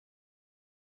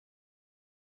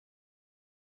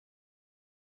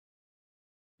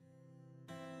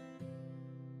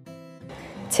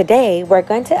Today, we're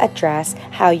going to address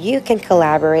how you can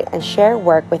collaborate and share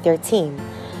work with your team,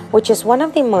 which is one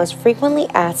of the most frequently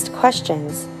asked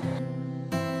questions.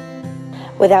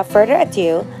 Without further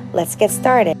ado, let's get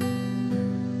started.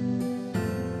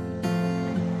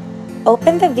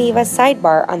 Open the Weava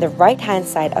sidebar on the right-hand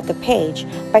side of the page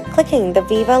by clicking the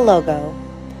Weava logo.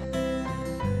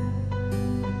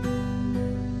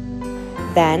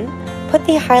 Then, put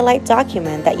the highlight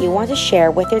document that you want to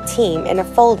share with your team in a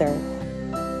folder.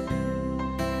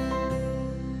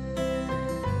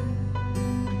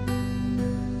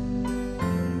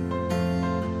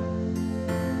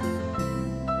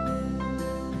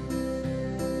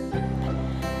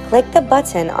 Click the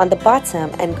button on the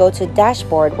bottom and go to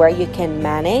Dashboard where you can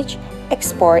manage,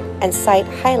 export, and cite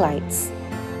highlights.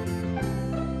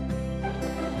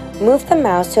 Move the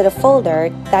mouse to the folder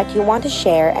that you want to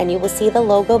share and you will see the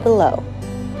logo below.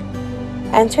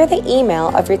 Enter the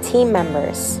email of your team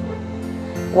members.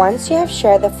 Once you have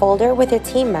shared the folder with your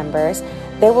team members,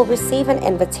 they will receive an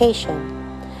invitation.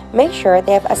 Make sure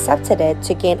they have accepted it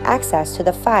to gain access to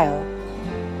the file.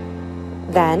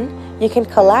 Then, you can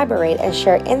collaborate and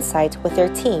share insights with your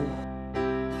team.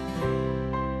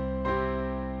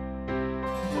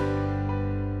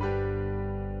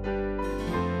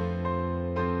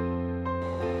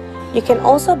 You can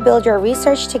also build your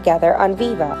research together on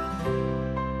Weava.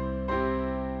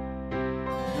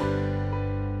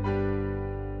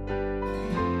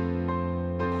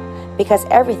 Because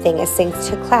everything is synced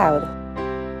to cloud.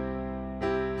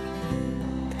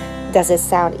 Does it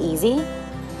sound easy?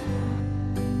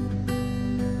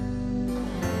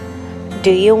 Do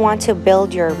you want to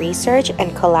build your research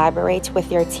and collaborate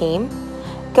with your team?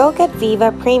 Go get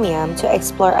Weava Premium to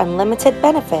explore unlimited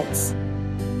benefits.